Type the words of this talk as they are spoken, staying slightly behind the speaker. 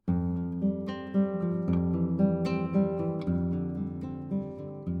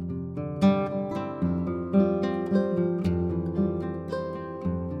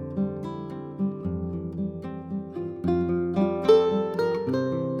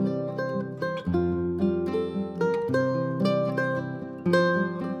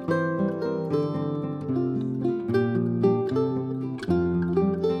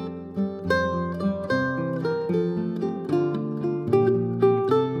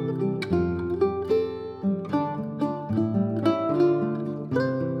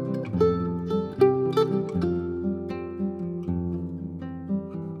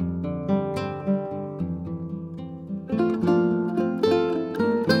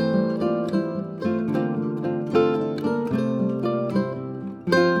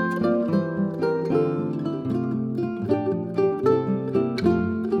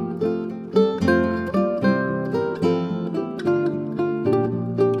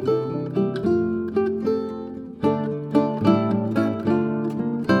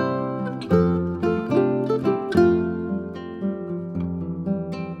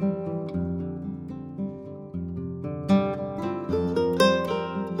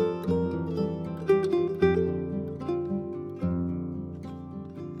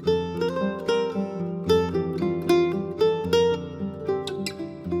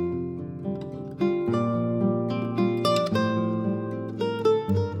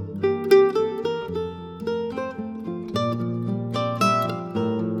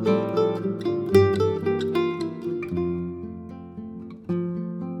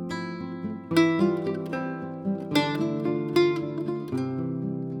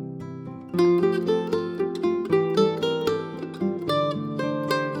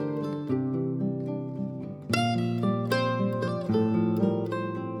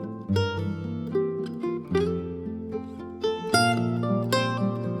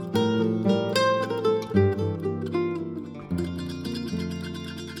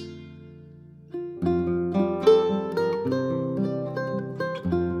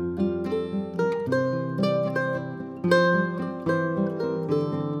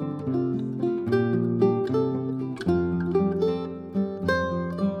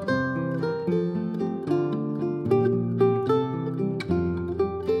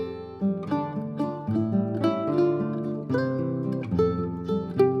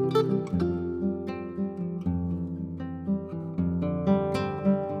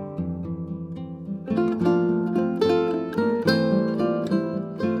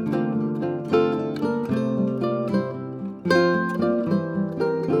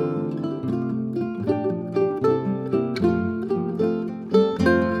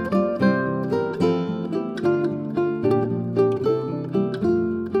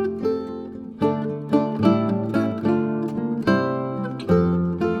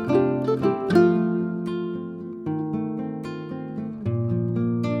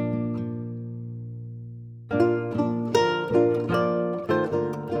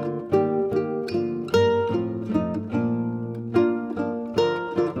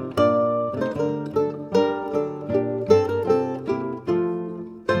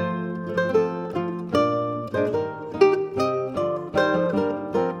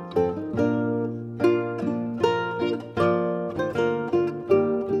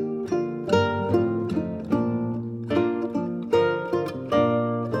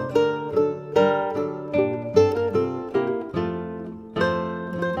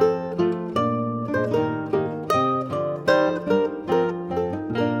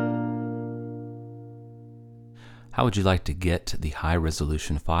How would you like to get the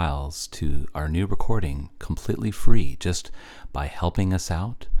high-resolution files to our new recording completely free just by helping us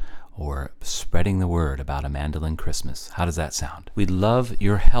out or spreading the word about A Mandolin Christmas? How does that sound? We'd love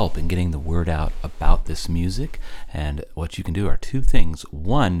your help in getting the word out about this music, and what you can do are two things.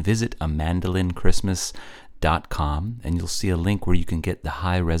 One, visit amandolinchristmas.com, and you'll see a link where you can get the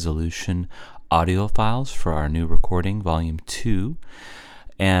high-resolution audio files for our new recording, Volume 2.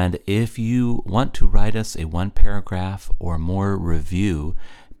 And if you want to write us a one-paragraph or more review,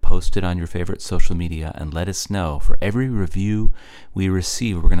 post it on your favorite social media and let us know. For every review we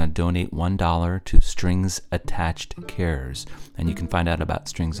receive, we're going to donate $1 to Strings Attached Cares. And you can find out about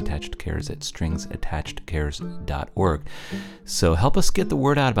Strings Attached Cares at stringsattachedcares.org. So help us get the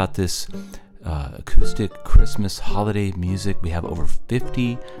word out about this acoustic Christmas holiday music. We have over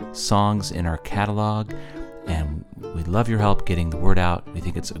 50 songs in our catalog, and we'd love your help getting the word out. We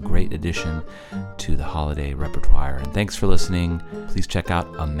think it's a great addition to the holiday repertoire. And thanks for listening. Please check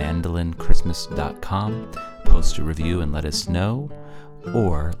out amandolinchristmas.com, post a review and let us know,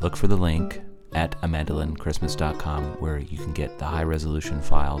 or look for the link at amandolinchristmas.com where you can get the high-resolution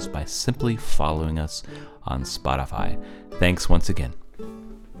files by simply following us on Spotify. Thanks once again.